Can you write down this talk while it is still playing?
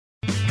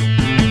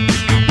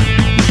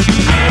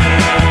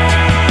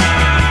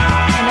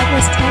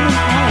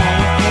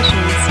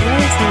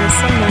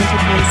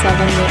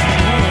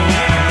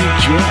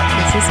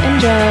Jet. This is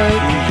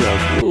In-Joke.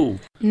 In-Joke. Ooh.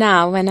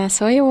 Now, when I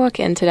saw you walk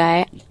in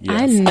today,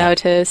 I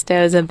noticed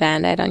there was a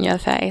Band-Aid on your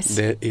face.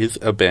 There is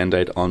a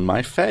Band-Aid on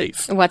my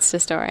face. What's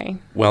the story?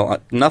 Well,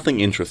 nothing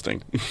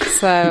interesting.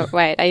 So,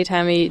 wait, are you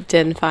telling me you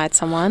didn't fight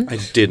someone? I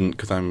didn't,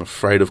 because I'm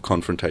afraid of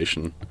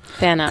confrontation.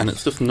 Fair enough. And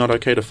it's just not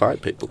okay to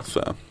fight people,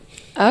 so...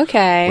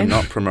 Okay. We're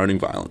not promoting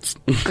violence.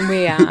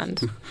 We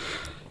aren't.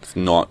 It's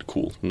not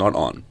cool. Not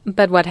on.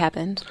 But what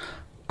happened?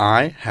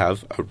 I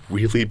have a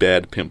really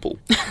bad pimple.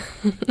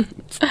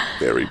 It's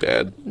very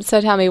bad.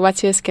 So tell me,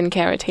 what's your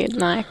skincare routine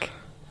like?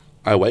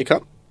 I wake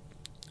up,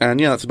 and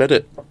that's about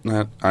it.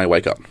 I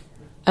wake up.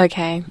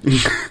 Okay.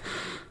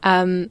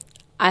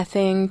 I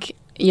think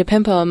your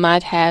pimple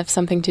might have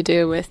something to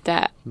do with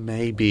that.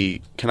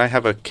 Maybe. Can I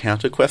have a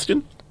counter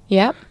question?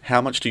 Yep. How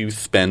much do you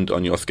spend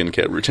on your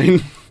skincare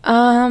routine?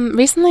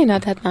 Recently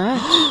not that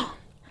much.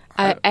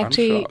 I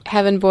actually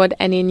haven't bought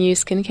any new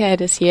skincare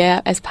this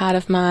year as part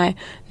of my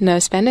no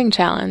spending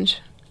challenge.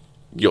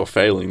 You're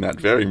failing that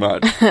very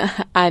much.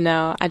 I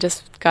know. I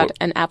just got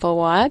an Apple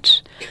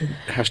Watch.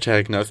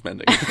 Hashtag no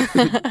spending.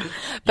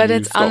 But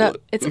it's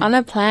on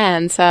a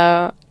plan,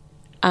 so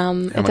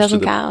it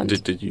doesn't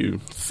count. Did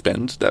you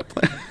spend that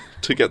plan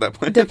to get that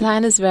plan? The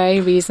plan is very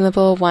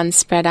reasonable once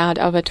spread out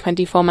over a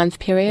 24-month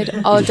period,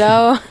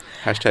 although...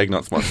 Hashtag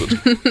not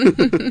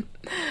sponsored.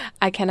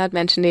 I cannot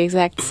mention the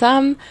exact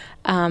sum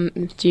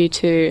due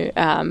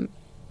to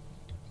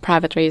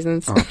private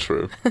reasons. Oh,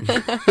 true.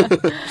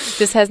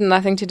 This has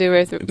nothing to do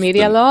with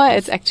media law.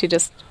 It's actually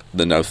just...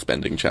 the no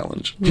spending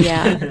challenge.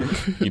 Yeah.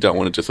 You don't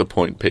want to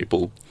disappoint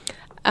people.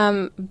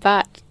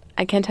 But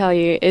I can tell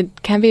you,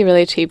 it can be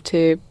really cheap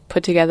to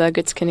put together a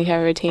good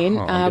skincare routine.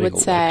 I would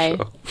say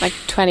like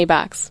 $20.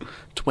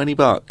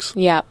 $20?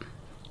 Yeah.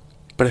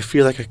 But I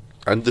feel like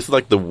and this is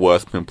like the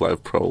worst pimple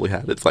I've probably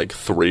had. It's like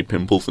 3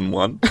 pimples in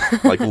one,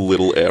 like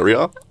little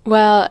area.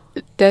 Well,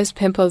 those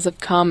pimples have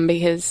come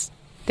because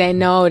they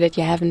know that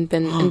you haven't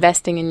been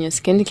investing in your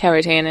skincare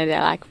routine, and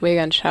they're like, we're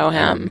going to show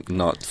him. I'm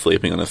not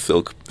sleeping on a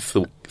silk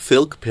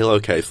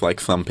pillowcase like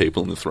some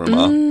people in this room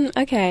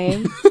are.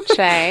 Okay.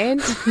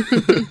 Shade.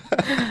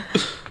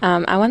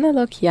 I want to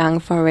look young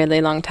for a really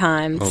long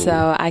time,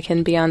 so I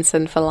can be on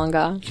Sin for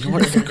longer. You know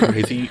what's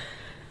crazy?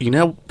 You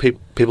know,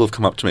 people have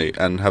come up to me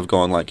and have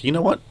gone like, you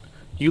know what?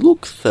 You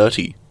look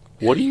 30.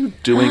 What are you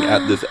doing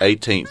at this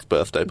 18th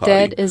birthday party?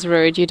 That is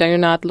rude. You do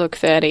not look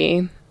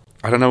 30.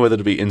 I don't know whether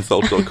to be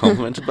insulted or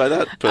complimented by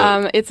that,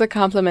 but... it's a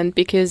compliment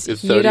because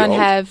you don't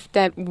have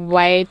that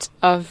weight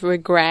of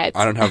regret.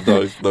 I don't have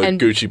those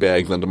Gucci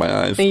bags under my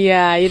eyes.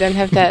 Yeah, you don't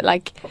have that,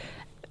 like,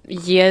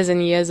 years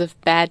and years of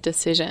bad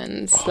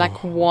decisions,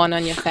 like, worn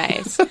on your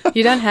face.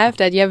 You don't have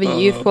that. You have a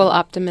youthful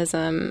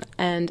optimism,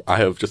 and... I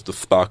have just a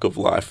spark of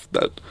life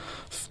that...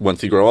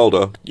 once you grow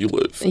older, you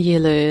lose. You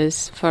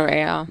lose, for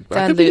real.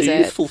 But don't lose it. I could be a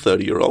youthful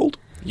 30-year-old.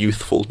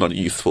 Youthful, not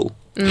useful.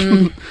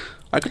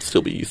 I could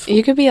still be useful.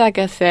 You could be like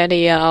a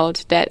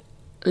 30-year-old that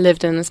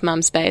lived in his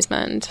mum's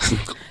basement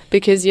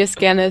because your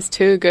skin is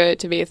too good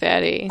to be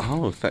 30.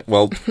 Oh,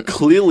 well,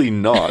 clearly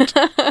not.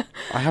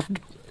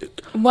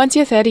 Once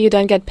you're 30, you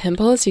don't get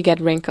pimples, you get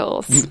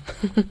wrinkles.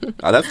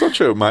 That's not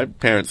true. My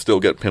parents still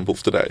get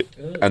pimples today,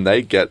 and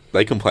they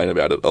complain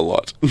about it a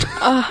lot.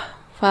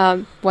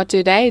 Well, what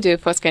do they do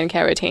for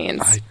skincare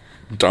routines? I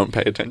don't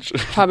pay attention.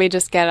 Probably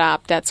just get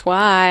up, that's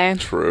why.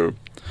 True.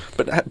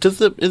 But is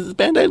the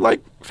Band-Aid,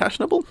 like,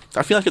 fashionable?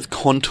 I feel like it's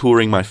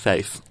contouring my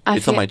face.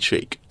 It's on my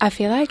cheek. I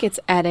feel like it's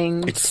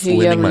adding it's to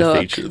your look.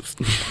 my features.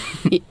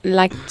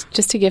 Like,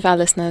 just to give our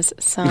listeners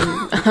some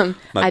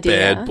my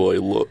idea. bad boy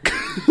look.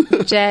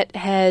 Jet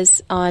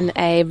has on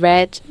a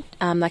red,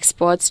 like,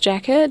 sports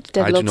jacket.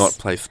 That I do not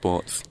play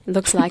sports.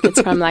 Looks like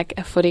it's from, like,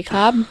 a footy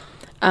club.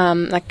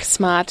 Like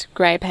smart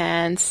grey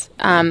pants,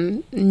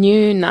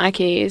 new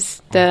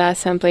Nikes that are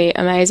simply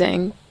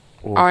amazing,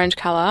 orange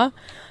colour,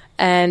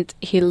 and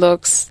he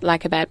looks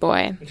like a bad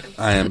boy.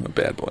 I am a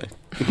bad boy.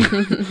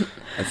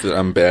 I said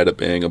I'm bad at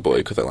being a boy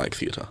because I like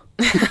theatre.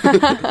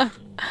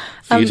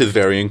 Theatre is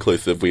very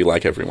inclusive. We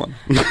like everyone.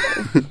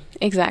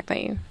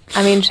 Exactly.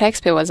 I mean,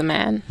 Shakespeare was a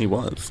man. He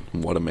was.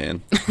 What a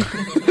man.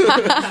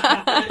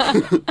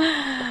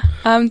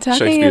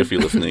 Shakespeare, if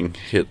you're listening,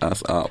 hit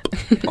us up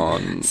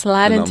on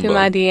slide into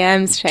my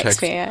DMs,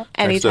 Shakespeare,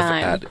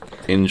 anytime. Text us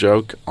at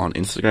InJoke on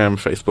Instagram,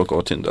 Facebook,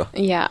 or Tinder.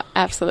 Yeah,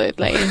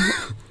 absolutely.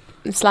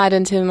 Slide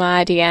into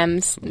my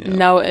DMs. Yeah.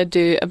 No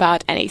ado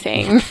about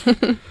anything.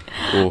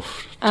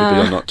 Oof. To be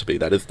or not to be,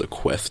 that is the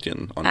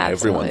question on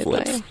everyone's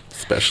lips,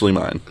 especially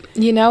mine.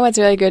 You know what's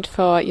really good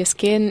for your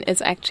skin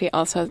is actually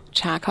also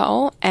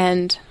charcoal,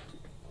 and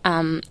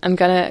I'm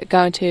going to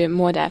go into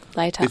more depth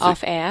later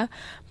off air,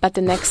 but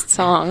the next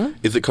song...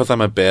 Is it because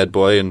I'm a bad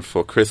boy and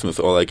for Christmas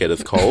all I get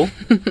is coal?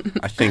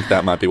 I think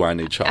that might be why I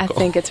need charcoal. I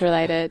think it's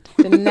related.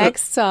 The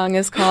next song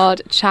is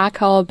called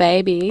Charcoal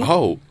Baby.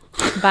 Oh.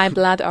 By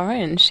Blood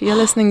Orange. You're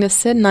listening to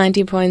Sid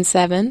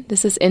 90.7.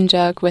 This is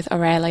In-Joke with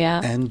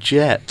Aurelia. And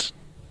Jet.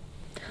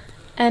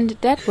 And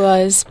that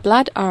was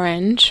Blood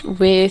Orange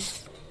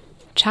with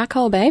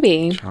Charcoal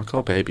Baby.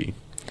 Charcoal Baby.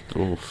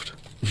 Oof.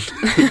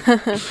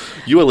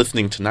 You are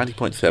listening to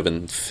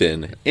 90.7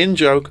 Sin in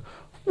Joke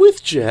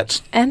with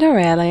Jet. And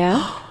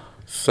Aurelia.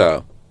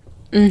 So,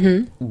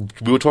 we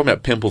were talking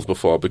about pimples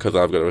before because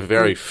I've got a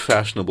very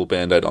fashionable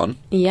Band-Aid on.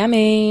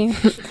 Yummy.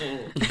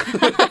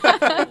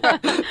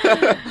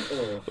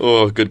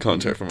 Oh, good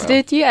content from her.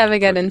 Did you ever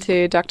get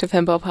into Dr.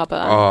 Pimple Popper?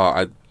 Oh,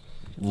 I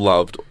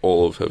loved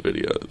all of her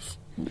videos.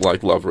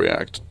 Like, love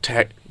React.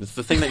 It's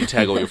the thing that you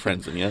tag all your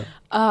friends in, yeah?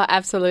 Oh,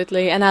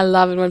 absolutely. And I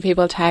love it when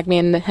people tag me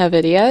in her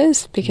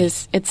videos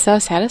because it's so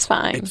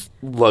satisfying. It's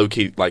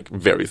low-key, like,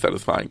 very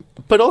satisfying.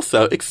 But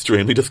also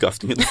extremely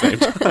disgusting at the same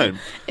time.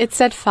 It's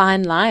that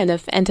fine line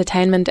of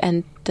entertainment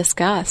and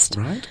disgust.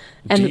 Right?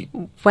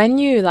 And when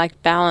you,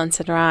 like, balance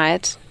it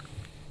right,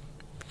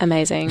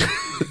 amazing.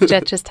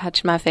 Jet just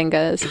touched my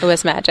fingers. It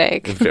was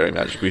magic. It's very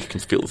magic. We can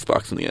feel the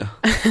sparks in the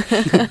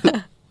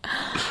air.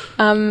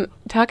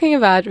 Talking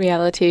about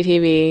reality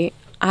TV,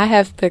 I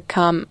have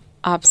become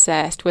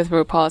obsessed with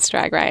RuPaul's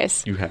Drag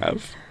Race. You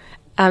have?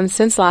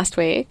 Since last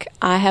week,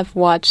 I have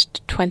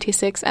watched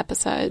 26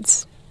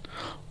 episodes.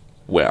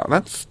 Wow,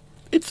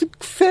 it's a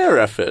fair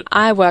effort.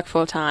 I work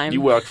full time.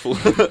 You work full.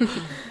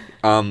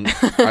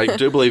 I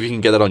do believe you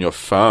can get it on your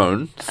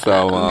phone.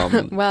 So,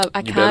 well, I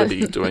you can't. better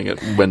be doing it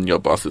when your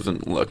boss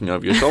isn't looking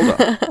over your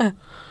shoulder.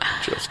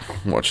 Just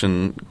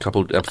watching a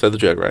couple episodes of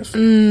Drag Race.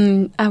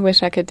 I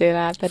wish I could do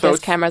that, but So there's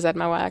it's- cameras at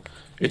my work.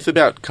 It's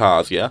about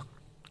cars, yeah?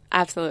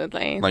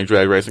 Absolutely. Like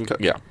drag racing cars?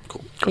 Yeah,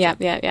 cool.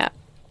 Yeah.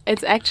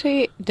 It's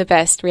actually the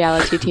best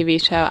reality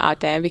TV show out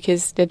there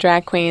because the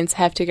drag queens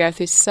have to go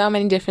through so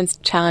many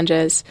different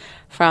challenges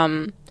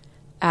from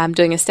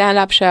doing a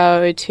stand-up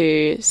show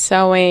to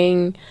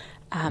sewing,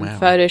 Wow.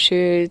 photo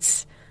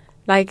shoots.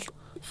 Like,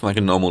 It's like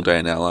a normal day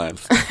in our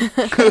lives.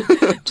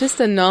 just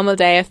a normal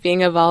day of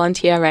being a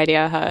volunteer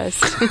radio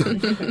host.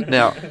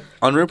 Now,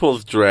 on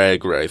RuPaul's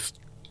Drag Race,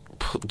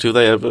 do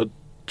they ever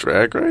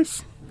drag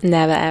race?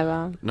 Never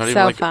ever. Not even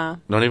so like far.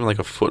 Not even like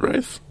a foot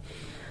race?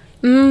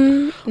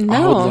 No. I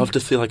would love to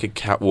see like a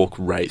catwalk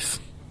race.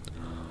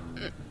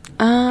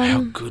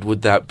 How good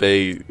would that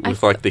be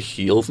with like the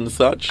heels and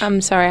such? I'm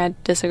sorry, I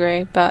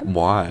disagree, but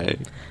Why?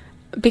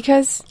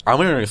 because, I'm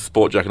wearing a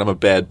sport jacket. I'm a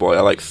bad boy.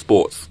 I like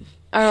sports.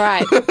 all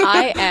right,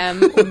 I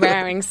am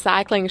wearing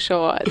cycling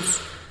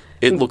shorts.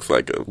 It looks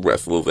like a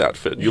wrestler's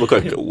outfit. You look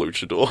like a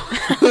luchador.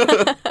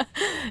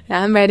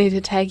 I'm ready to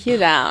take you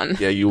down.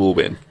 Yeah, you will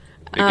win.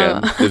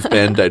 Again, this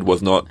Band-Aid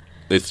was not...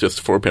 It's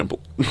just for a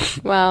pimple.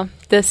 Well,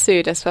 this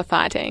suit is for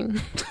fighting.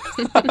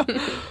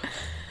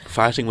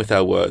 Fighting with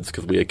our words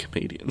because we are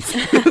comedians.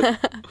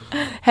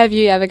 Have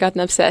you ever gotten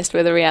obsessed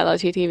with a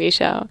reality TV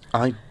show?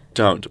 I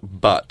don't,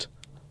 but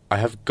I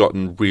have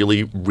gotten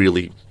really,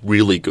 really,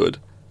 really good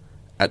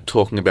at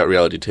talking about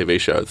reality TV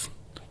shows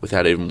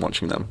without even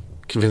watching them.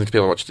 Convincing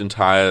people to watch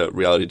entire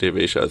reality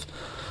TV shows,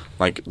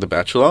 like The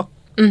Bachelor.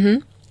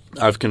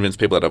 Mm-hmm. I've convinced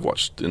people that I've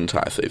watched the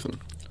entire season.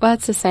 Well,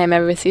 it's the same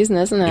every season,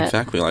 isn't it?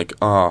 Exactly. Like,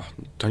 oh,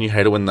 don't you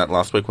hate it when that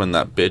last week when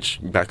that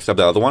bitch backstabbed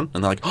the other one?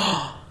 And they're like,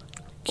 oh,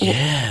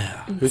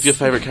 yeah. Who's your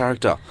favourite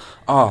character?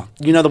 Oh,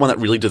 you know the one that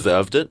really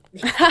deserved it?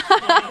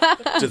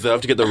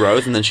 Deserved to get the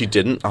rose and then she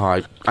didn't?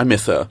 Oh, I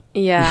miss her.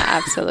 Yeah,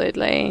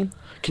 absolutely.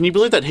 Can you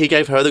believe that he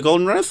gave her the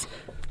golden rose?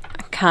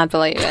 I can't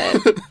believe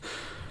it.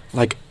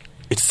 Like,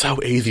 it's so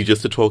easy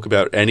just to talk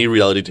about any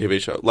reality TV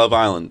show. Love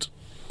Island.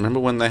 Remember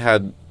when they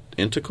had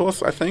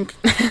intercourse, I think?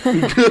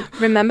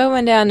 Remember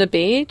when they're on the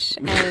beach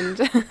and...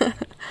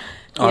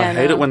 I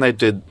hate it when they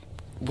did...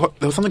 What?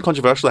 There was something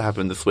controversial that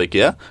happened this week,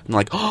 yeah? And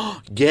like,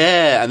 oh,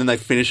 yeah, and then they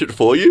finish it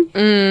for you?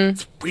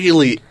 It's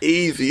really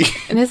easy.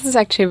 And this is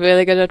actually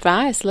really good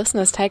advice.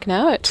 Listeners, take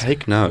note.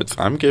 Take notes.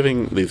 I'm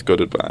giving these good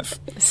advice.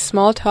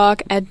 Small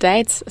talk at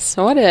dates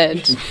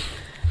sorted.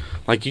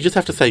 Like, you just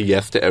have to say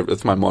yes to everything.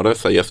 That's my motto,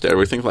 say yes to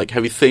everything. Like,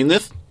 have you seen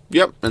this?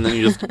 Yep. And then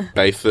you just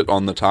base it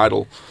on the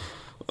title.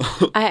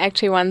 I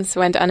actually once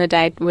went on a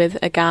date with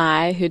a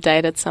guy who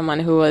dated someone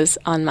who was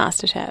on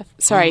MasterChef.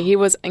 Sorry, he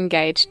was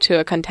engaged to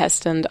a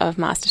contestant of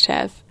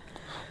MasterChef.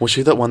 Was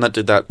she that one that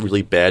did that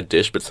really bad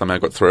dish but somehow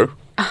got through?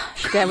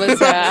 That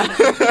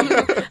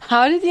was...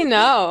 How did you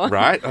know?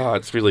 Right? Oh,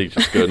 it's really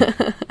just good.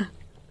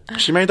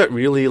 She made that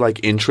really,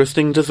 like,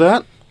 interesting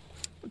dessert.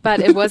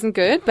 But it wasn't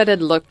good, but it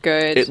looked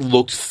good. It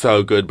looked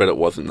so good, but it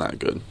wasn't that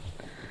good.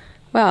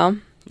 Well,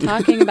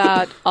 talking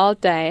about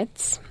old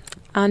dates,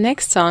 our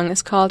next song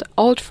is called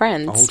Old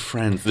Friends. Old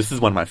Friends. This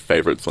is one of my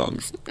favourite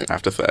songs, I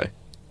have to say.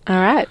 All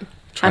right.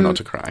 Try not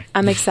to cry.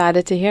 I'm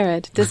excited to hear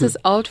it. This is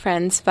Old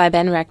Friends by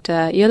Ben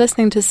Rector. You're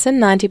listening to Sin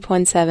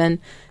 90.7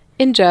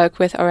 in Joke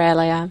with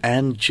Aurelia.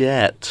 And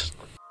Jet.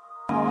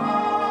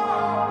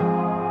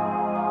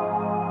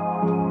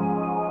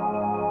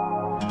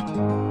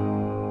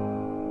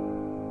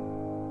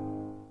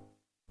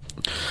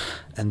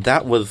 And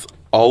that was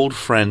Old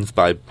Friends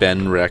by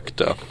Ben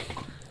Rector.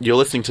 You're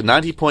listening to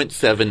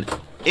 90.7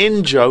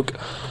 in Joke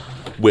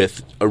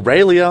with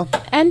Aurelia.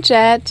 And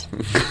Jet.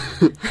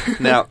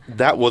 Now,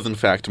 that was in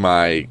fact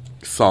my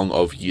song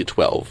of year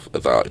 12,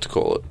 as I like to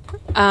call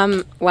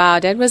it. Wow,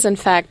 that was in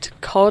fact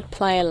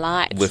Coldplay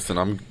Light. Listen,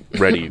 I'm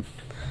ready.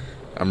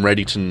 I'm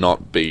ready to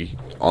not be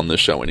on the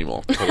show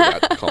anymore because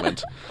of that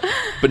comment.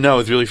 But no, it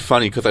was really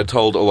funny because I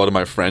told a lot of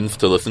my friends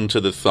to listen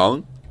to this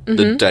song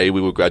the day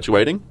we were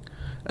graduating.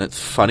 And it's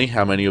funny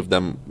how many of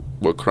them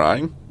were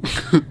crying.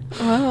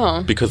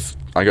 Wow. Because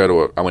I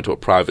went to a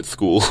private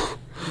school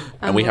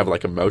and we have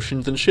like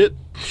emotions and shit.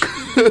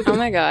 Oh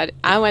my god.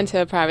 I went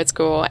to a private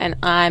school and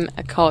I'm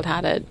a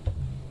cold-hearted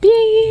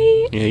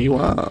bee. Yeah, you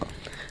are.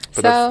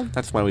 But So-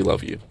 that's why we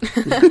love you.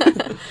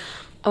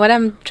 What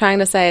I'm trying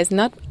to say is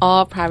not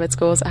all private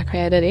schools are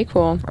created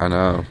equal. I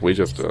know. We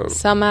just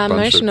Some are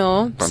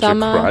emotional, bunch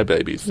some of are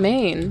crybabies.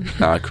 mean.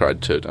 No, I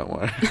cried too, don't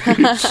worry.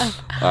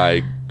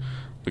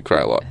 We cry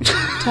a lot.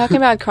 Talking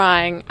about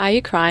crying, are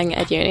you crying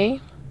at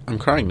uni? I'm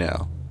crying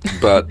now.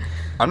 But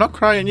I'm not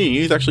crying at uni.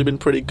 Uni's actually been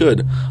pretty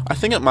good. I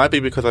think it might be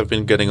because I've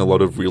been getting a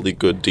lot of really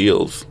good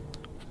deals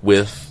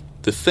with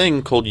this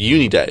thing called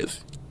Uni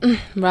Days.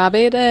 Rub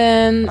it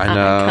in. I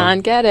know. I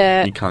can't get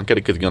it. You can't get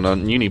it because you're not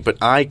in uni, but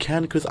I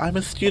can because I'm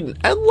a student.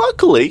 And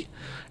luckily,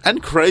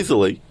 and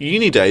crazily,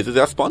 Uni Days is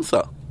our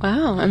sponsor.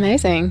 Wow,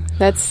 amazing.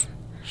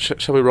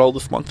 Shall we roll the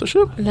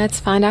sponsorship? Let's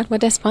find out what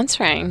they're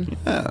sponsoring.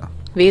 Yeah.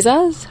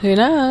 Visas? Who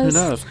knows? Who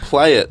knows?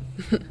 Play it.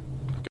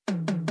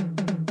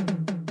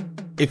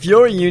 If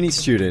you're a uni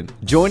student,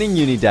 joining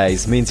Uni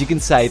Days means you can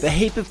save a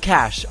heap of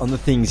cash on the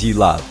things you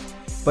love.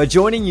 By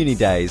joining Uni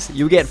Days,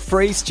 you'll get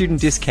free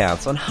student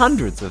discounts on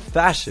hundreds of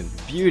fashion,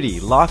 beauty,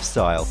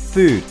 lifestyle,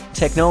 food,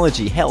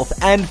 technology, health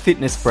and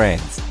fitness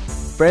brands.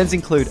 Brands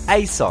include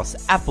ASOS,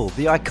 Apple,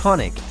 The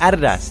Iconic,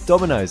 Adidas,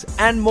 Domino's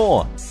and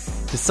more.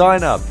 To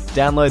sign up,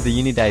 download the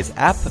Uni Days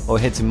app or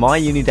head to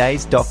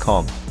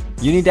myunidays.com.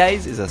 Uni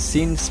Days is a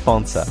SYN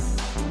sponsor.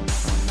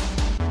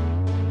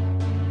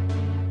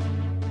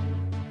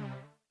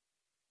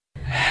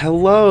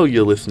 Hello,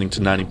 you're listening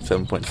to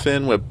 97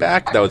 SYN. We're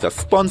back. That was our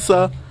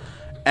sponsor.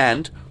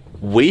 And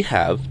we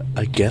have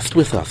a guest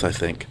with us, I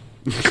think.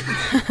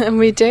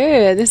 We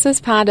do. This is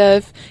part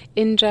of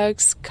In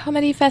Joke's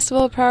Comedy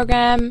Festival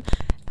program.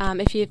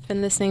 If you've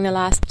been listening the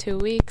last 2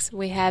 weeks,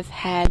 we have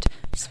had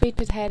Sweet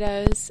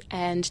Potatoes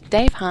and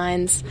Dave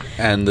Hines.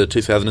 And the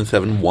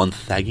 2007 One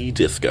Thaggy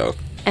Disco.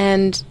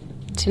 And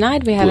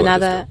tonight we have Blue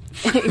another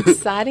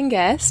exciting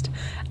guest.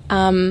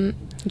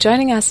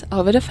 Joining us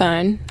over the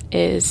phone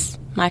is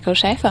Michael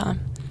Schaefer.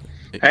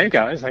 Hey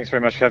guys, thanks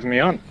very much for having me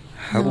on.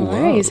 No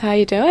worries. How are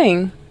you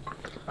doing?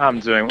 I'm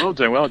doing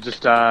well.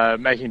 Just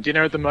making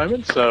dinner at the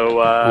moment,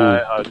 so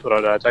I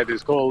thought I'd take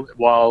this call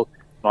while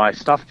my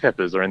stuffed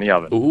peppers are in the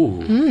oven.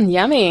 Ooh.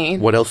 Yummy.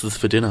 What else is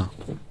for dinner?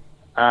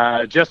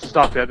 Just the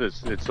stuffed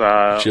peppers. It's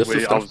Just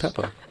the stuffed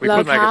pepper. We Low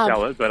could make carb. a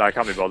salad, but I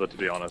can't be bothered, to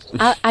be honest.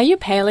 Are you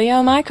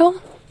paleo,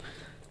 Michael?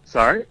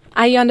 Sorry?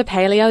 Are you on the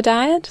paleo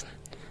diet?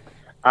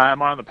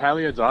 Am I on the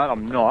paleo diet?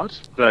 I'm not,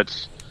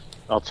 but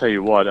I'll tell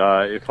you what,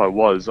 if I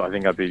was, I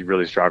think I'd be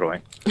really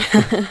struggling.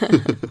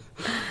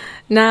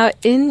 Now,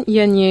 in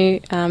your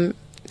new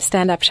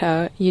stand-up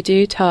show, you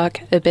do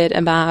talk a bit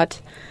about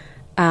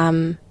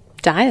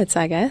diets,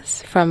 I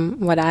guess,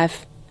 from what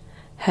I've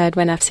heard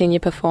when I've seen you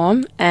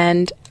perform.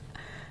 And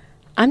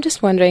I'm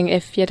just wondering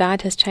if your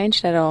diet has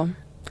changed at all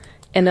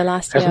in the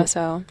last year or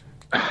so.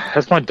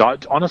 Has my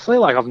diet, honestly,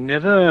 like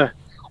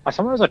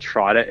sometimes I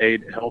try to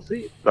eat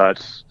healthy,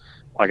 but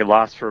like it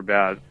lasts for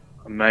about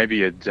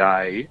maybe a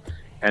day,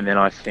 and then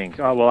I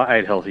think, oh, well, I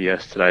ate healthy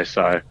yesterday,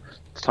 so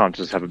it's time to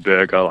just have a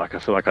burger. Like, I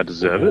feel like I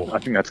deserve it. I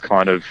think that's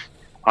kind of,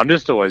 I'm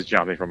just always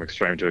jumping from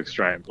extreme to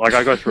extreme. Like,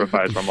 I go through a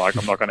phase where I'm like,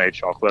 I'm not going to eat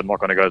chocolate, I'm not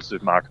going to go to the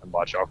supermarket and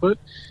buy chocolate,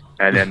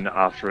 and then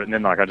after it, and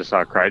then like I just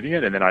start craving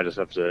it, and then I just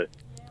have to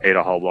eat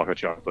a whole block of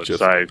chocolate. Just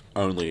so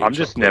only I'm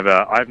just chocolate.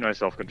 I have no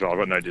self-control, I've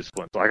got no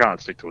discipline, so I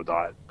can't stick to a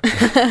diet.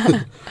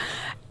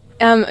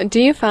 Do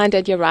you find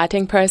that your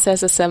writing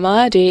process is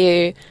similar? Do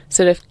you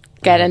sort of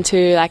get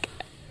into like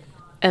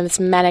this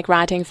manic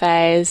writing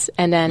phase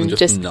and then And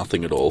just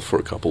nothing at all for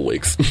a couple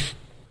weeks.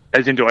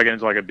 As in, do I get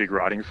into like a big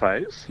writing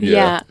phase?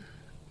 yeah,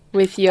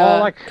 with your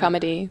like-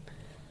 comedy?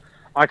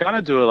 I kind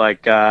of do it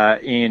like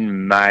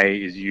in May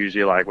is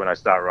usually like when I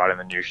start writing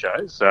the new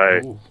show.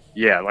 So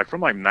yeah, like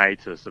from like May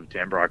to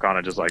September, I kind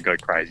of just like go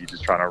crazy,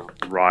 just trying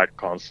to write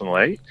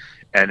constantly.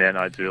 And then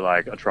I do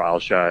like a trial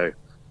show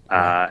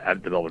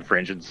at the Melbourne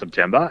Fringe in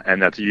September,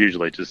 and that's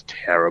usually just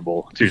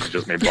terrible. It's usually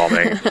just me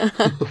bombing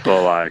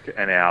for like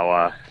an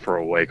hour for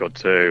a week or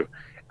two.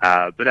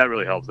 But that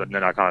really helps. And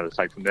then I kind of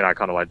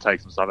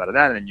take some stuff out of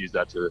that and then use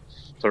that to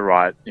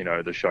write,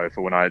 the show for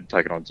when I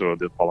take it on tour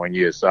the following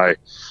year. So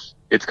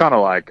it's kind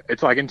of like,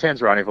 it's like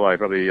intense writing for like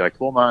probably like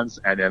 4 months,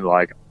 and then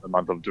like a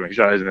month of doing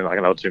shows, and then like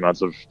another 2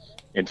 months of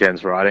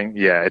intense writing.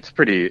 Yeah, it's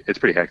pretty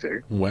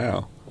hectic.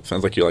 Wow.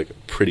 Sounds like you're like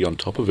pretty on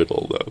top of it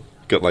all though.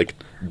 Got like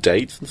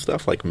dates and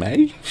stuff like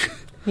May?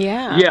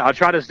 Yeah. Yeah, I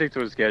try to stick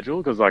to a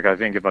schedule because like I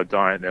think if I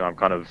don't, then I'm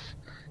kind of,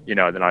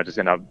 then I just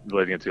end up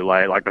leaving it too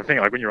late. Like the thing,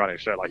 like when you're running a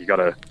show, like you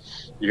gotta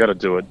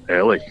do it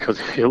early, because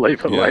if you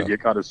leave it late, you're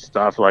kind of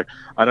stuffed. Like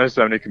I know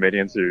so many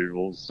comedians who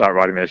will start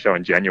writing their show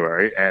in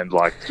January, and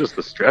like just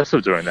the stress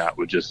of doing that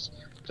would just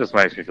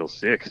makes me feel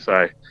sick.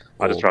 So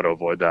I just try to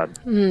avoid that.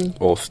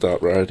 Or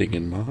start writing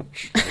in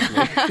March.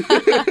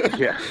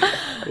 Yeah.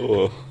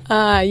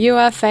 You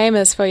are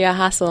famous for your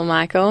hustle,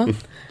 Michael.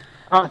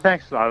 Oh,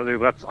 thanks. I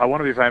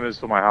want to be famous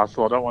for my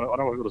hustle. I don't want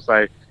people to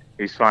say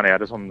he's funny. I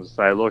just want them to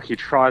say, look, he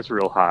tries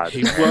real hard.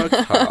 He works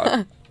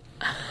hard.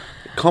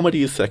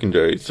 Comedy is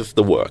secondary. It's just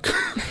the work.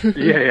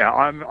 Yeah.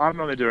 I'm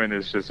only doing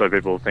this just so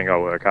people think I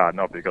work hard,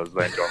 not because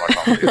they enjoy my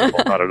comedy.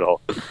 Not at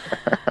all.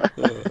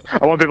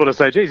 I want people to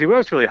say, geez, he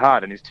works really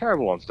hard and he's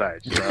terrible on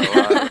stage. So,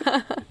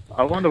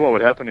 I wonder what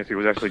would happen if he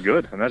was actually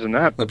good. Imagine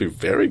that. That'd be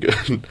very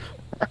good.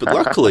 But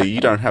luckily, you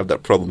don't have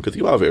that problem because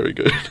you are very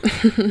good.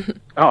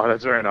 Oh,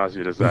 that's very nice of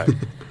you to say.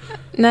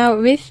 Now,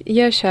 with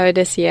your show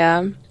this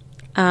year,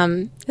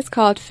 it's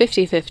called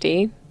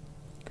 50/50.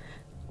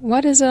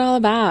 What is it all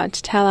about?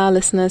 Tell our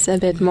listeners a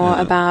bit more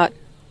about,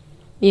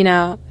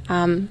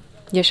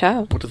 your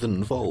show. What does it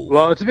involve?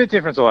 Well, it's a bit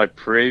different to like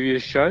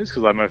previous shows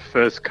because like my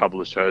first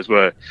couple of shows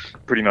were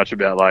pretty much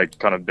about like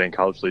kind of being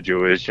culturally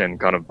Jewish and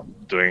kind of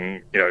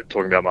doing,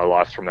 talking about my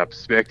life from that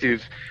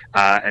perspective.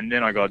 And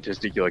then I got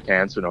testicular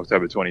cancer in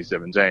October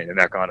 2017, and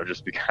that kind of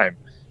just became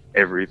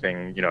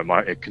everything,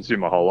 it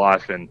consumed my whole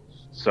life. And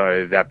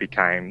so that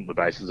became the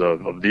basis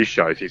of this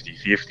show,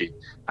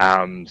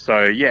 50/50.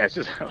 So yeah, it's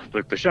just,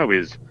 look, the show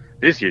is,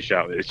 this year's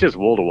show, it's just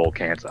wall-to-wall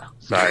cancer.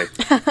 So,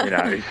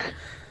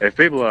 if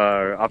people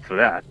are up for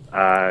that,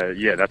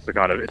 that's the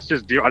kind of, it's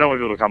just, I don't want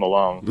people to come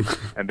along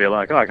and be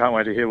like, oh, I can't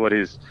wait to hear what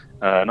his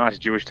nice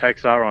Jewish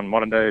takes are on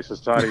modern day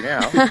society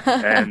now,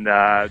 and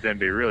then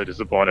be really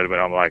disappointed when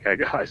I'm like, hey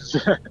guys.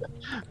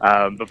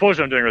 But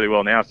fortunately I'm doing really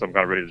well now, so I'm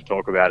kind of ready to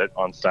talk about it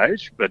on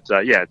stage. But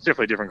it's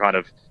definitely a different kind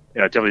of,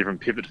 definitely a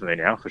different pivot for me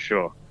now, for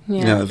sure.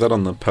 Yeah, is that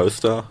on the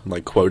poster,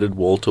 like quoted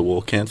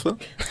wall-to-wall cancer?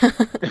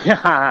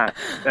 Yeah,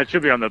 that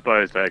should be on the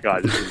poster,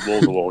 guys. This is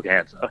wall-to-wall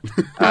cancer.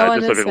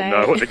 Just so people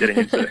know what they're getting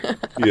into.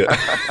 Yeah.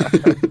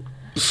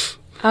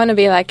 I want to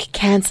be like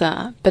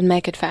cancer, but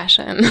make it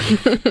fashion.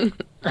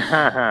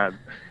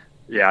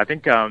 Yeah, I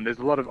think there's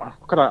a lot of. I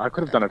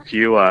could have done a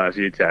few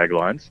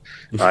taglines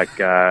like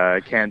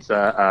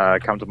cancer,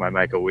 come to my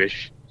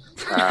Make-A-Wish.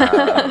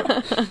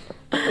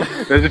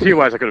 There's a few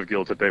ways I could have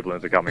guilted people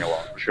into coming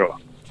along, for sure.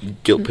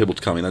 Guilt people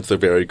to come in. That's a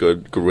very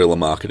good guerrilla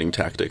marketing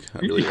tactic. I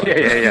really like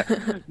that.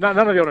 Yeah. None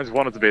of the audience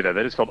wanted to be there.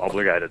 They just felt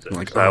obligated to.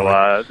 Like,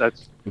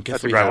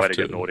 that's a great way to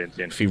get an audience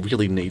in. If he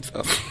really needs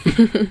us.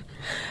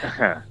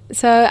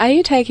 So are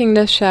you taking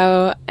the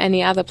show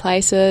any other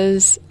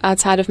places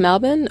outside of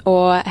Melbourne,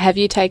 or have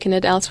you taken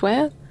it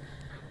elsewhere?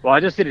 Well, I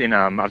just did it in,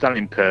 I've done it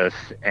in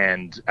Perth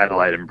and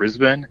Adelaide and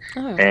Brisbane.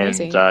 Oh, and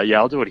easy.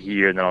 I'll do it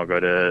here and then I'll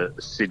go to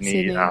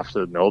Sydney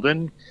after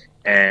Melbourne.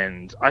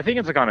 And I think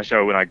it's the kind of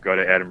show when I go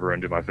to Edinburgh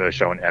and do my first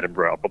show in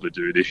Edinburgh, I'll probably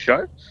do this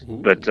show. Ooh.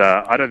 But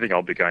I don't think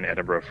I'll be going to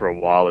Edinburgh for a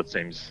while. It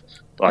seems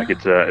like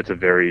it's a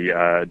very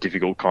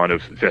difficult kind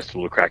of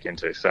festival to crack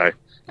into. So,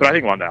 but I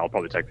think one day I'll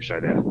probably take the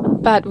show there.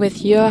 But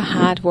with your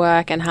hard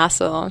work and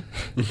hustle,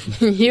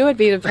 you would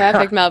be the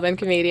perfect Melbourne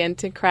comedian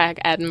to crack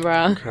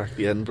Edinburgh. Crack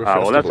the Edinburgh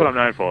festival. Well, that's what I'm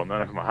known for. I'm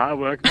known for my hard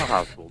work and my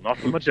hustle. Not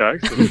for my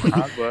jokes, but for my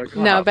hard work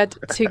and my hustle. But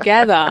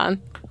together...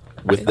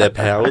 With their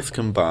powers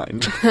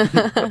combined.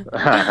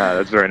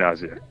 That's very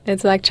nice, yeah.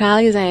 It's like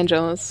Charlie's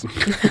Angels.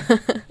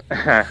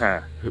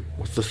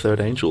 What's the third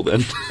angel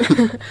then?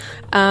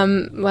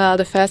 Well,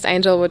 the first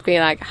angel would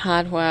be like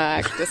hard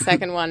work. The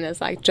second one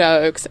is like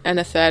jokes. And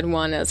the third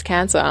one is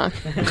cancer.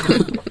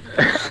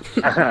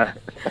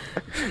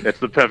 It's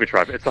the perfect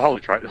tribe. It's the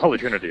holy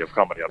trinity of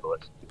comedy, I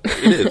believe.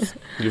 It is.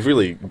 You've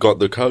really got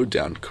the code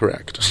down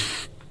correct.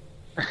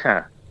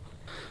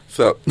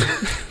 So,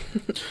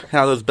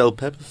 how are those bell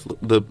peppers?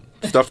 The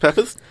stuffed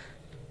peppers?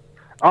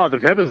 Oh, the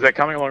peppers, they're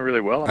coming along really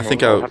well. I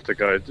think I'll have to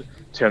go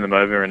turn them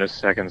over in a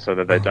second so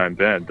that they don't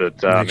burn.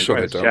 But make sure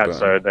they don't burn.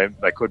 So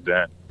they could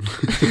burn.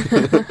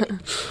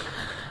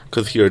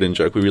 Because here at In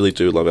Joke, we really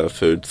do love our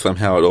food.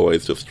 Somehow it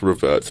always just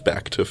reverts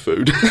back to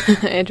food.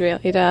 It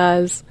really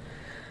does.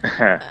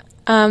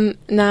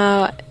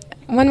 Now,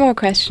 one more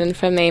question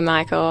from me,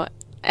 Michael.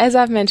 As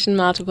I've mentioned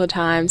multiple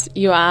times,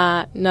 you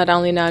are not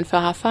only known for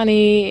how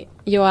funny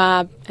you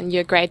are and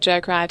your great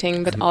joke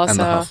writing, but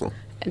also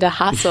the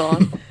hustle.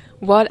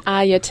 What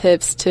are your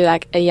tips to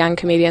like a young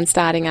comedian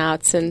starting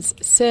out, since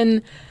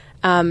Sin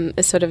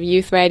is sort of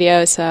youth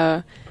radio,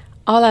 so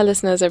all our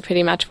listeners are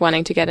pretty much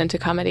wanting to get into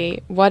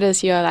comedy. What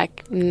is your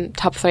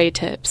top 3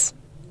 tips?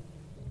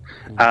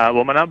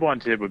 Well, my number 1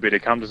 tip would be to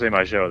come to see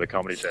my show at the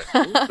Comedy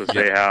Festival to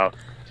see how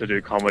to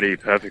do comedy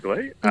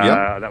perfectly.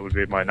 That would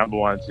be my number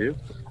 1 tip.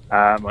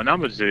 My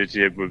number 2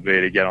 tip would be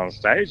to get on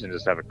stage and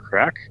just have a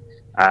crack,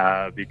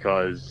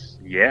 because,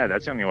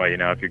 that's the only way you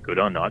know if you're good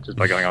or not, just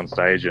by going on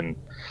stage and,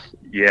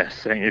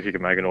 seeing if you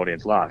can make an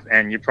audience laugh.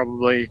 And you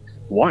probably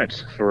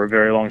won't for a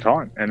very long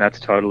time, and that's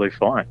totally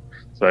fine.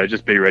 So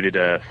just be ready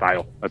to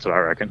fail. That's what I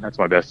reckon. That's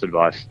my best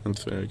advice.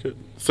 That's very good.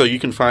 So you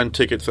can find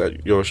tickets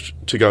at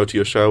to go to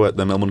your show at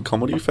the Melbourne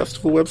Comedy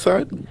Festival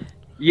website?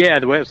 Yeah,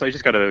 the website,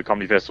 just go to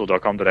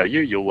comedyfestival.com.au.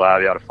 You'll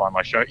be able to find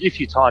my show. If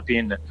you type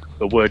in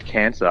the word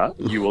cancer,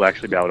 you will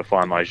actually be able to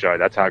find my show.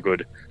 That's how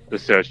good the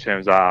search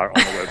terms are on the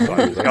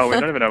website. Just go, we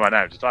don't even know my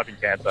name. Just type in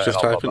cancer and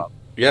I'll pop up.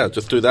 Yeah,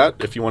 just do that.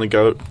 If you want to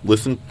go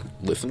listen,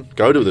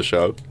 go to the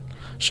show.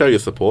 Show your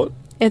support.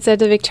 It's at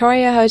the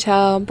Victoria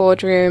Hotel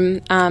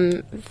boardroom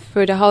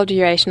for the whole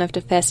duration of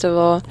the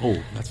festival.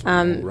 Oh, that's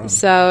run.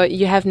 So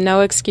you have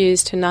no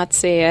excuse to not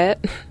see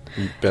it.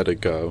 You better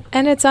go.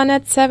 And it's on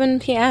at 7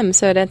 p.m,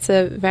 so that's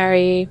a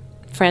very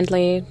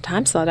friendly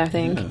time slot, I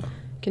think. Yeah.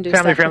 Can do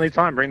Family-friendly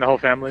time. Bring the whole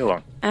family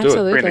along.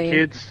 Absolutely. Bring the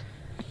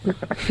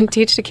kids.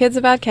 Teach the kids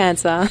about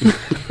cancer.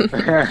 They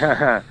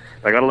got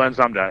to learn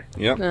someday.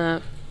 Yeah.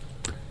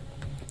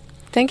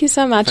 Thank you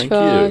so much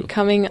for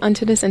coming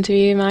onto this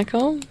interview,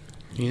 Michael.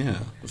 Yeah.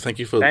 Thank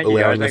you for Thank you,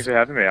 guys. allowing Thanks us. for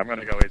having me. I'm going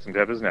to go eat some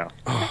peppers now.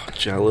 Oh,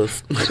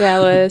 jealous.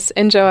 Jealous.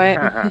 Enjoy.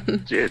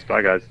 Cheers.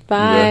 Bye, guys.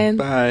 Bye. Yeah,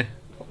 bye.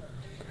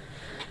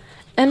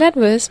 And that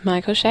was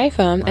Michael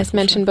Schaefer. As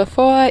mentioned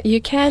before,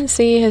 you can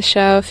see his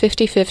show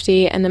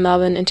 50/50 in the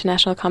Melbourne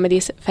International Comedy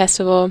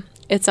Festival.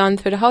 It's on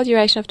for the whole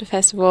duration of the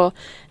festival,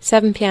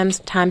 7 p.m.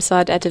 time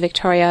slot at the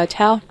Victoria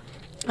Hotel.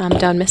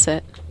 Don't miss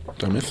it.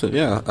 Don't miss it,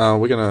 yeah.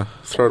 We're going to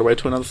throw it away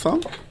to another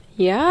song?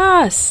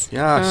 Yes.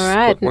 Yes. All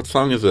right. What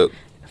song is it?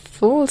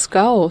 Fool's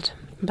Gold.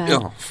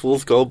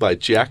 Fool's Gold by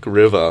Jack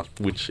River,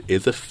 which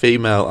is a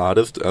female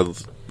artist,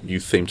 as you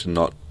seem to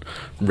not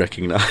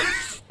recognise.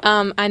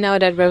 I know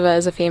that River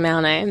is a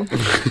female name.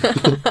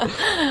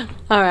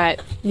 All right.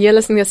 You're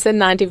listening to Sin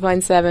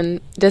 90.7.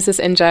 This is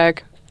In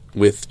Joke.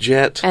 With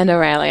Jet. And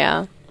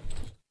Aurelia.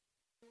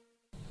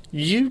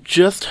 You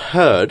just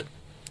heard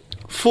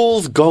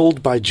Fool's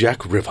Gold by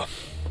Jack River.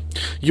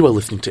 You are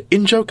listening to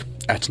In Joke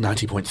at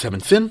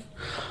 90.7 Sin.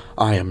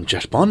 I am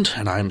Jet Bond,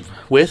 and I'm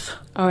with...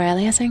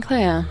 Aurelia St.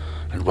 Clair.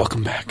 And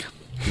welcome back.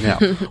 Now,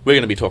 we're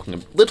going to be talking a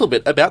little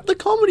bit about the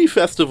Comedy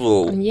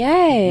Festival.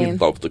 Yay. We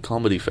love the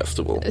Comedy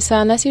Festival. So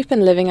unless you've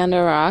been living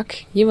under a rock,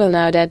 you will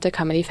know that the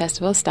Comedy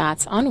Festival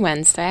starts on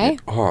Wednesday.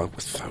 Oh, it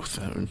was so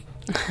soon.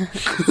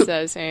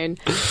 So soon.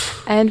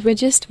 And we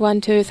just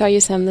want to throw you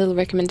some little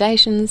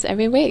recommendations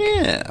every week.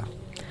 Yeah.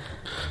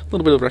 A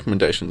little bit of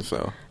recommendations,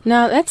 though.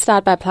 Now, let's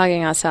start by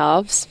plugging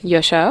ourselves.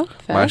 Your show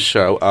first. My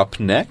show, Up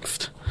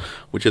Next,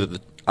 which is at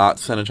the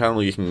Arts Centre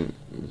channel. You can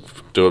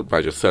do it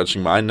by just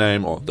searching my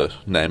name or the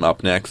name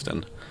Up Next,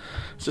 and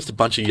it's just a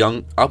bunch of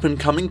young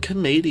up-and-coming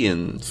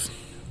comedians.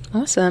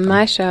 Awesome.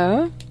 My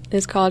show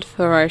is called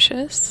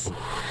Ferocious.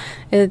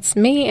 It's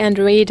me and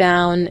Ree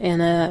Down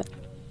in a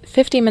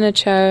 50-minute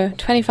show,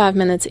 25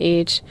 minutes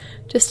each,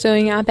 just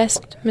doing our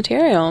best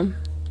material.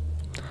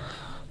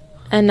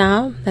 And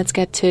now, let's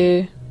get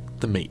to...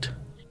 the meat.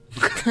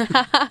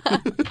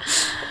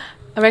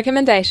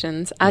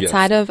 Recommendations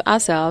outside of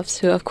ourselves,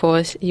 who, of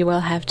course, you will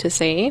have to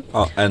see.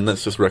 Oh, and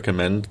let's just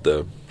recommend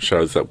the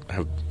shows that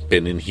have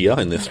been in here,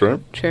 in this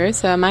room. True.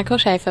 So, Michael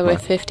Schaefer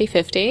with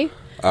 50/50.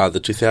 The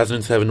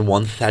 2007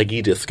 One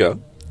Thaggy Disco.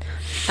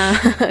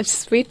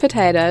 Sweet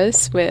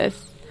Potatoes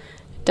with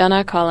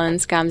Donna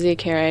Collins, Gamzee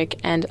Kirik,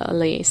 and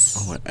Elise.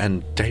 Oh,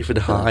 and David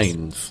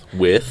Hines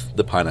with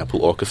the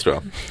Pineapple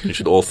Orchestra. You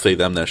should all see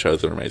them. Their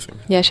shows are amazing.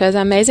 Yeah, shows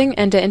are amazing,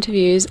 and the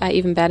interviews are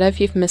even better.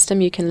 If you've missed them,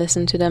 you can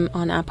listen to them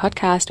on our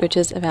podcast, which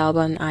is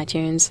available on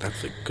iTunes.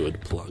 That's a good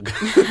plug.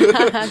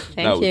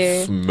 Thank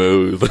you.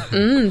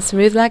 Smooth.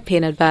 Smooth like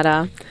peanut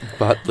butter.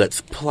 But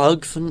let's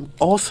plug some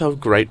also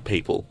great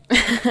people.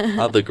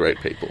 Other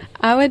great people.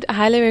 I would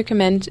highly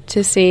recommend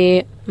to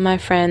see my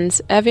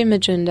friends Irvi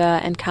Majunda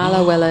and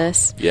Carla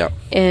Willis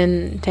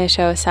in their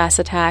show Sass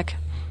Attack.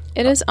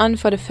 It is on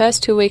for the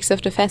first 2 weeks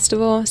of the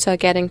festival, so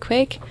get in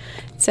quick.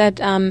 It's at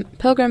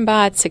Pilgrim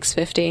Bar at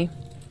 6:50.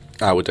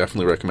 I would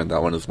definitely recommend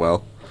that one as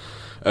well.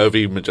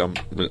 Irvi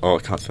Majumda. Oh,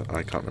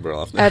 I can't remember her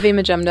last name. Irvi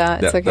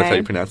Majumda. It's okay. That's how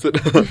you pronounce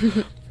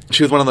it.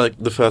 She was one of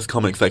the first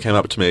comics that came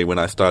up to me when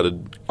I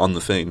started on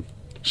the scene.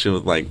 She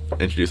was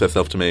introduced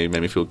herself to me,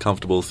 made me feel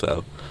comfortable.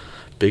 So,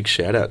 big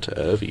shout out to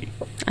Irvi.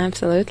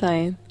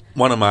 Absolutely.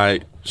 One of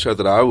my shows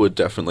that I would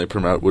definitely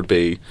promote would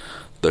be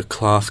the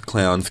Class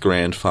Clowns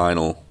Grand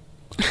Final.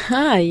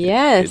 Ah,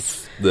 yes.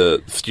 It's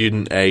the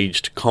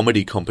student-aged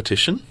comedy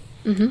competition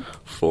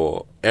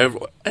for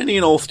any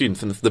and all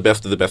students, and it's the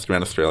best of the best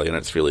around Australia, and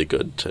it's really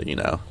good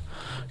to,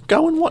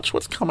 go and watch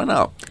what's coming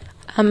up.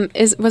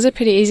 Was it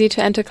pretty easy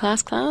to enter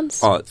Class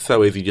Clowns? Oh, it's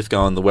so easy. Just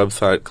go on the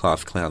website,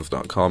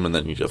 classclowns.com, and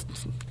then you just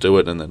do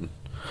it, and then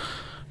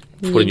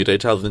put in your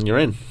details, and you're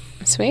in.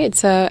 Sweet.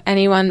 So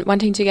anyone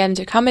wanting to get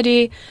into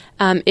comedy,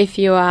 if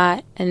you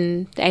are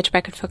in the age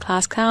bracket for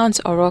Class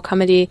Clowns or Raw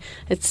Comedy,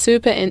 it's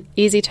super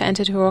easy to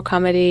enter to Raw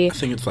Comedy. I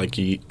think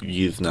it's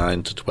years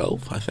 9 to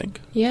 12, I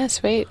think. Yeah,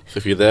 sweet. So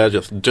if you're there,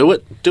 just do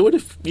it. Do it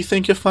if you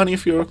think you're funny,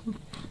 if you're a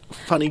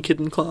funny kid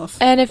in class.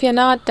 And if you're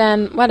not,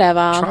 then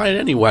whatever. Try it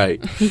anyway.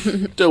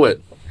 Do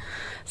it.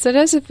 So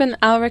those have been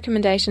our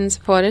recommendations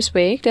for this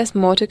week. There's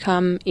more to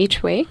come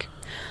each week.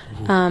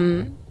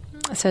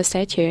 So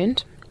stay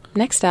tuned.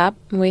 Next up,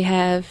 we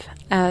have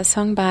a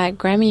song by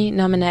Grammy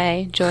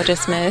nominee Georgia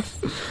Smith.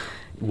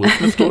 Will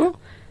Smith's daughter?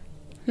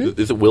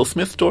 Is it Will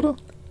Smith's daughter?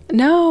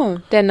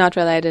 No, they're not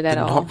related at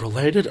all. Not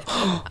related?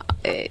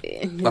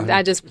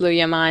 I just blew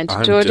your mind.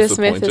 I'm Georgia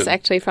Smith is disappointed.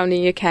 actually from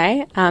the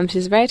UK.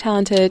 She's very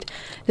talented.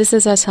 This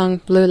is her song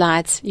Blue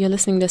Lights. You're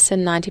listening to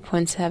Sin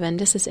 90.7.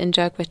 This is In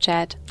Joke with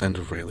Jet. And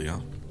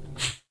Aurelia.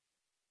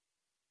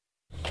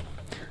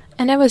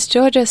 And that was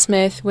Georgia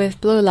Smith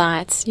with Blue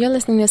Lights. You're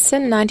listening to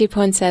Sin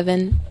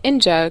 90.7 In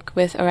Joke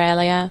with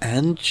Aurelia.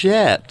 And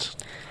Jet.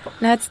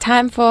 Now it's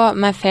time for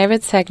my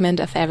favorite segment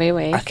of every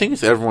week. I think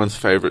it's everyone's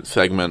favourite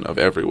segment of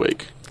every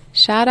week.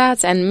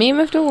 Shoutouts and Meme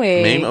of the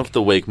Week. Meme of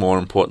the week, more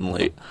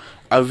importantly.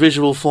 A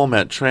visual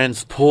format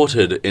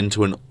transported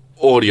into an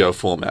audio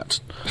format.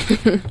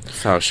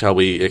 So, shall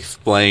we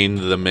explain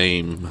the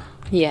meme?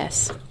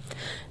 Yes.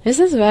 This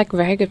is like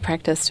very good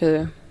practice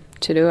to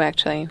do,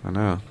 actually. I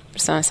know.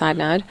 Just on a side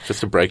note.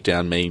 Just to break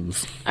down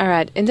memes. All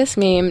right. In this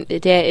meme,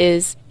 there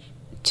is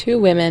 2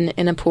 women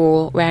in a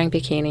pool wearing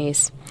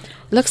bikinis.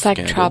 Looks like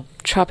Scandal.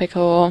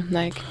 tropical,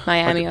 like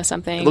Miami Like- or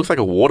something. It looks like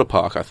a water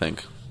park, I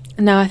think.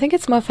 No, I think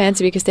it's more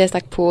fancy because there's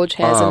like pool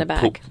chairs in the back.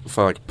 Pool,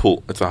 so like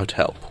pool. It's a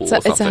hotel pool. So or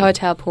it's a something.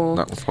 hotel pool.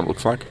 That's what it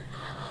looks like.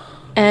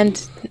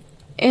 And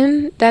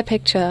in that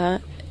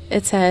picture,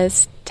 it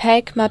says,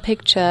 "Take my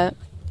picture,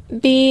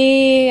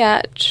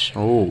 bitch."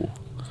 Oh,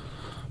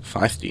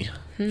 feisty.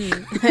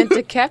 And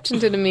the caption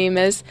to the meme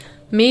is,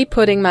 "Me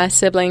putting my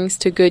siblings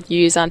to good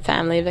use on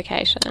family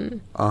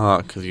vacation."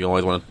 Because you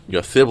always want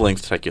your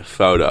siblings to take your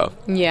photo.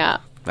 Yeah,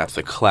 That's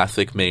a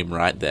classic meme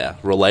right there.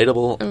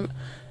 Relatable.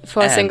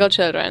 for And- single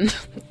children.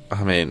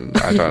 I mean,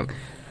 I'm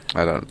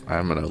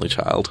an only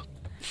child.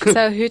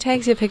 So who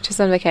takes your pictures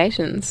on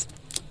vacations?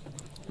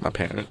 My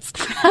parents.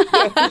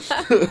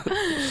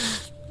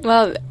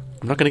 Well,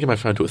 I'm not going to give my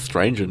phone to a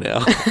stranger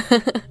now.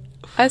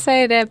 I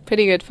say they're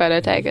pretty good photo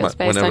takers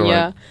based on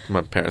your...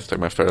 my parents take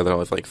my photo, they're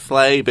always like,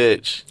 "Slay,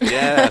 bitch.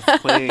 Yes,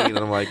 queen." And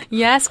I'm like,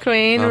 Yes,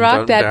 queen, don't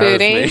rock that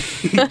booty.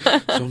 embarrass me.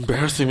 It's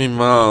embarrassing me,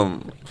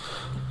 Mom.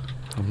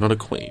 I'm not a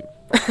queen.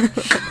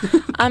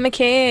 I'm a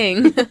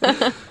king.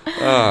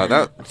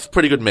 That's a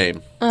pretty good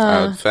meme,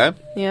 I would say.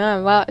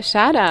 Yeah, well,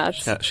 shout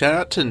outs. Shout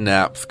out to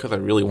Naps, because I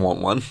really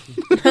want one.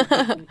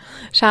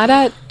 Shout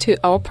out to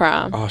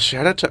Oprah. Oh,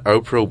 shout out to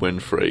Oprah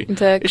Winfrey.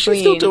 The Is she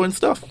still queen. doing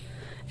stuff?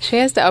 She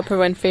has the Oprah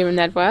Winfrey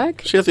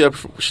Network. She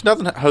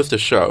doesn't host a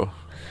show.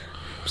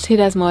 She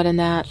does more than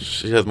that.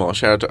 She has more.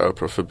 Shout out to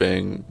Oprah for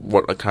being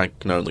what I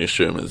can only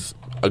assume is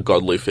a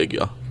godly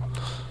figure.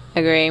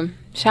 Agree.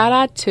 Shout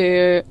out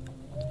to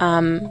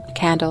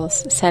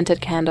candles, scented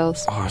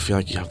candles. Oh, I feel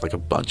like you have like a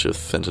bunch of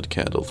scented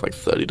candles, like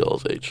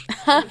 $30 each.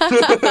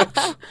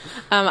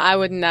 I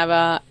would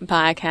never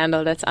buy a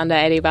candle that's under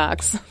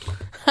 $80.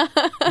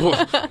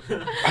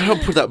 I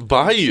don't put that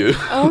by you.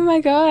 Oh my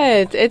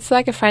god, it's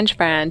like a French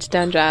brand.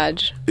 Don't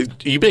judge. Are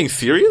you being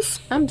serious?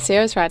 I'm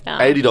serious right now.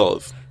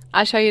 $80.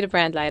 I'll show you the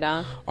brand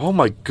later. Oh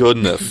my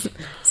goodness.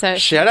 So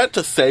Shout out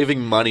to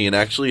saving money and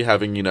actually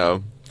having,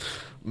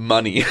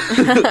 money.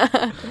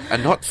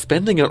 And not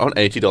spending it on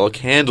 $80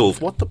 candles.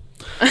 What the...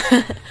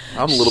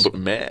 I'm a little bit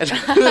mad.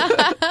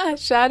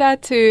 shout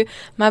out to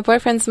my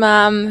boyfriend's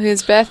mum,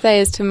 whose birthday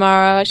is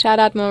tomorrow. Shout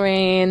out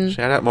Maureen.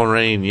 Shout out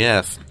Maureen,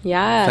 yes.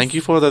 Yes. Thank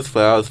you for those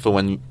flowers for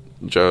when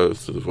Joe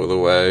was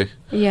away.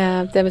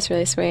 Yeah, that was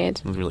really sweet.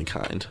 It was really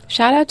kind.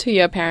 Shout out to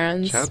your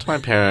parents. Shout out to my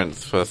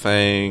parents for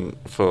slaying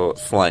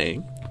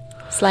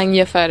Slang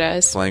your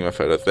photos. my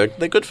photos. They're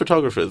good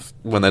photographers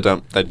when they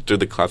do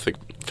the classic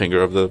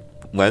finger of the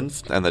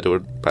lens and they do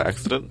it by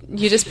accident.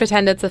 You just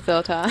pretend it's a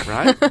filter.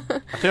 Right?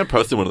 I think I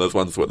posted one of those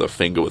ones where the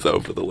finger was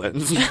over the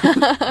lens.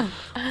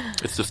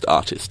 It's just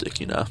artistic,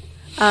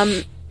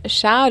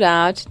 Shout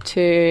out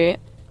to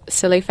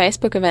silly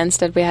Facebook events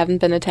that we haven't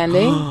been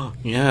attending.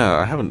 Yeah,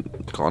 I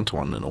haven't gone to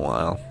one in a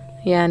while.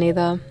 Yeah,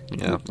 neither.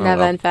 Yeah, oh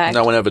Never, well. in fact.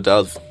 No one ever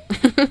does.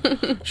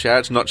 Shout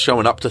out to not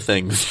showing up to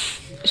things.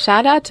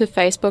 Shout out to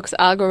Facebook's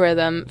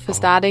algorithm for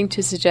starting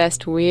to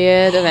suggest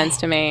weird events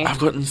to me. I've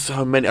gotten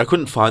so many. I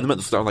couldn't find them at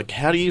the start. I'm like,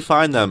 how do you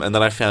find them? And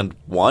then I found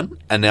one,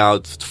 and now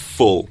it's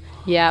full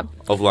Yep.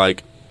 of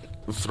like,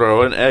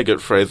 throw an egg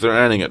at Fraser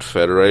Anning at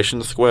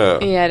Federation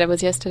Square. Yeah, that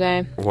was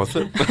yesterday. Was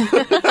it?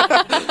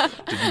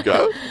 Did you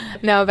go?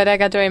 No, but I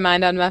got the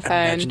reminder on my phone.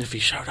 Imagine if he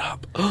showed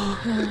up.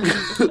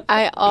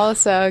 I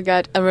also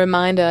got a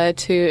reminder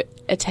to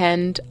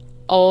attend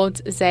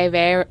old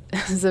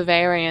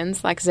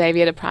Xaverians, like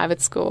Xavier the private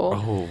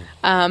school.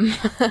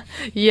 Oh.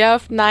 Year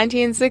of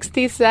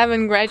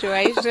 1967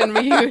 graduation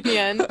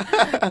reunion.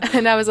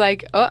 And I was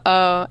like,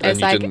 uh-oh. And It's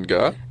you like, didn't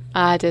go?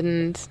 I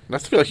didn't. I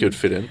feel like you would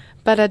fit in.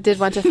 But I did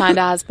want to find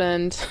a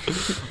husband.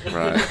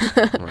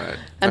 Right.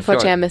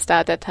 Unfortunately, I missed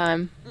out that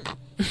time.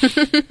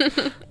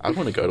 I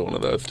want to go to one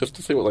of those just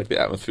to see what like the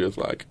atmosphere is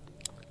like.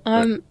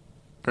 I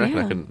reckon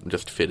I can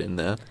just fit in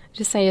there.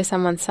 Just say you're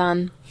someone's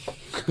son.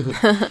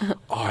 Oh,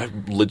 I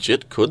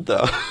legit could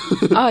though.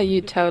 Oh,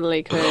 you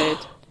totally could.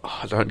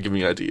 Oh, don't give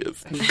me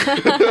ideas.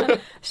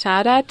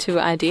 Shout out to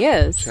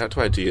ideas. Shout out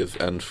to ideas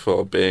and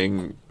for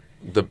being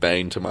the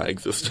bane to my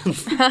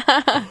existence.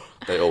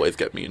 They always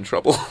get me in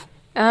trouble.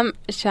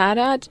 Shout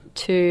out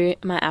to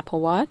my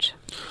Apple Watch,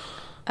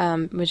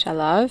 which I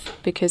love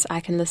because I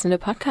can listen to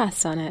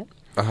podcasts on it.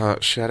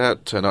 Shout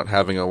out to not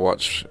having a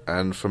watch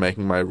and for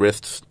making my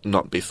wrists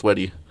not be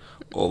sweaty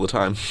all the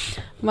time.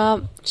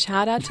 Well,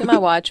 shout out to my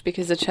watch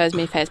because it shows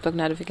me Facebook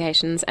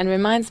notifications and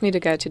reminds me to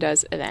go to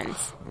those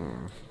events.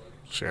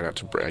 Shout out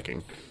to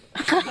bragging.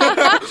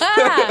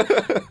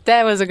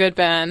 That was a good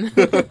burn.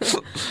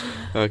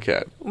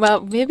 Okay.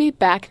 Well, we'll be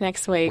back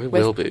next week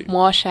will with be.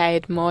 more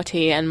shade, more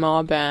tea, and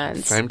more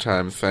burns. Same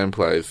time, same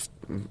place,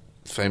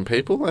 same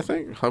people, I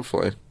think,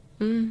 hopefully.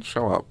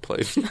 Show up,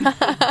 please.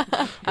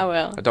 I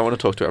will. I don't want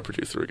to talk to our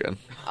producer again.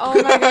 Oh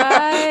my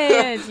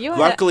god.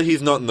 Luckily,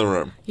 he's not in the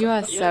room. You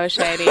are so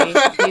shady.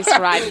 He's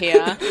right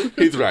here.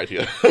 He's right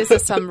here. This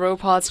is some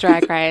RuPaul's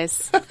Drag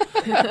Race.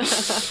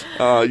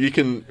 You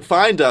can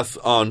find us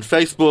on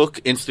Facebook,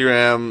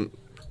 Instagram,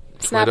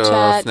 Twitter,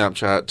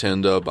 Snapchat,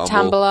 Tinder,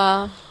 Bumble.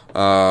 Tumblr.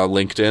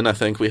 LinkedIn, I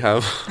think we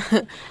have.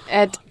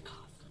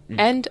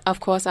 And, of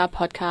course, our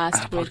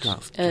podcast, which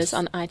is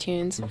on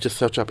iTunes. Just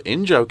search up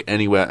In-Joke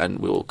anywhere and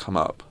we'll come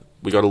up.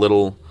 We got a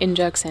little...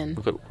 In-Jokes in.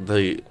 We've got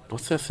the...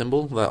 What's their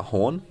symbol? That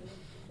horn?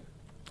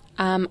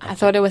 I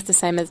thought it was the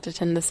same as the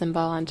Tinder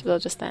symbol until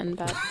just then,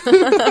 but...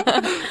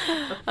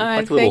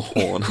 like a little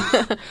horn.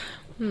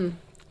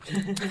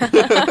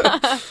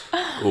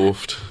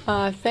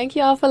 Oofed. Thank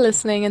you all for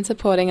listening and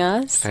supporting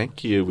us.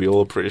 Thank you. We all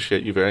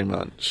appreciate you very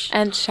much.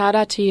 And shout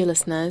out to you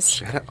listeners.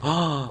 Shout out.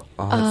 Oh,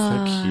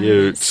 that's so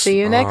cute. See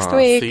you next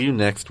week. See you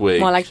next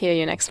week. More like hear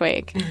you next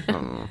week.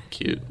 Oh,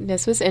 cute.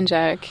 This was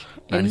In-Joke.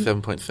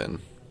 97.7.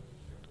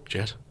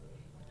 Jet.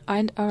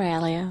 And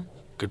Aurelia.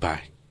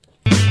 Goodbye.